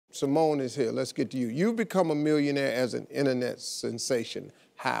Simone is here. Let's get to you. You become a millionaire as an internet sensation.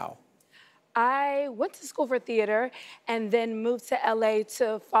 How? I went to school for theater and then moved to LA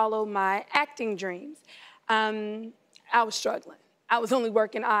to follow my acting dreams. I was struggling. I was only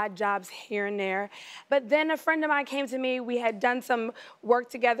working odd jobs here and there. But then a friend of mine came to me. We had done some work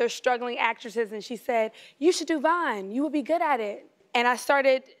together, struggling actresses, and she said, "You should do Vine. You would be good at it." And I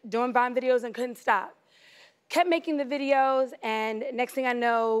started doing Vine videos and couldn't stop. Kept making the videos, and next thing I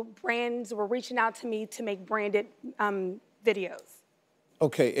know, brands were reaching out to me to make branded videos.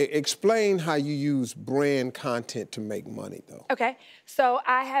 Okay, explain how you use brand content to make money, though. Okay, so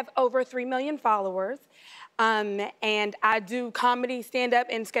I have over 3 million followers, and I do comedy, stand-up,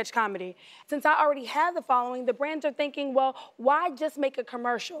 and sketch comedy. Since I already have the following, the brands are thinking, well, why just make a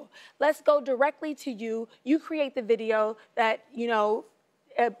commercial? Let's go directly to you. You create the video that, you know,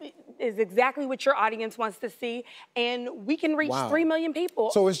 is exactly what your audience wants to see, and we can reach 3 million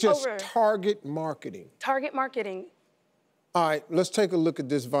people. So it's just target marketing. Target marketing. All right, let's take a look at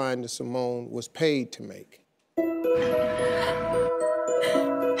this Vine that Simone was paid to make.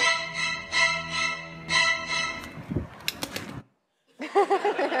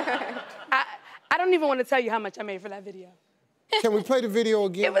 I don't even want to tell you how much I made for that video. Can we play the video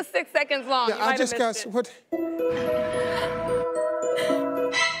again? It was 6 seconds long. Yeah, I just got what?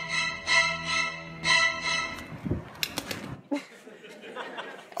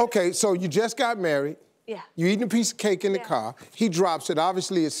 Okay, so you just got married. Yeah. You eating a piece of cake in the car. He drops it.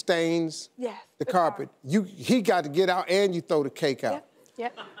 Obviously, it stains the carpet. He got to get out, and you throw the cake out.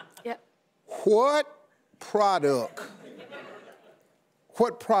 Yep. What product?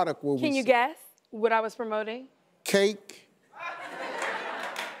 What product were we? Can you guess what I was promoting? Cake.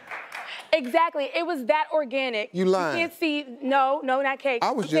 Exactly. It was that organic. You lying. You can't see. No, not cake.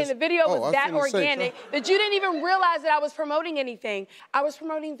 I was saying the video was that organic that you didn't even realize that I was promoting anything. I was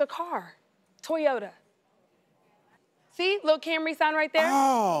promoting the car, Toyota. See, little Camry sign right there.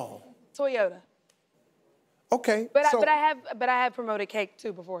 Oh. Toyota. Okay. But I have promoted cake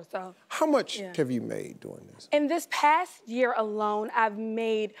too before. So. How much have you made doing this? In this past year alone, I've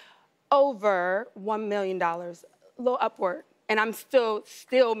made over $1 million, a little upward. And I'm still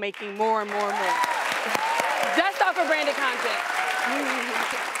making more and more and more. Just off of branded content.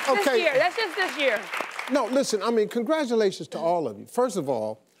 Okay. This year, that's just this year. No, listen, I mean, congratulations to all of you. First of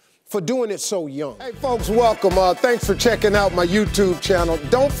all, for doing it so young. Hey, folks, welcome. Thanks for checking out my YouTube channel.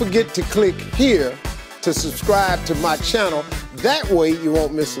 Don't forget to click here to subscribe to my channel. That way, you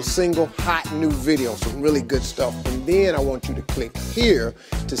won't miss a single hot new video, some really good stuff. And then I want you to click here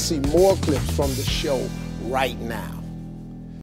to see more clips from the show right now.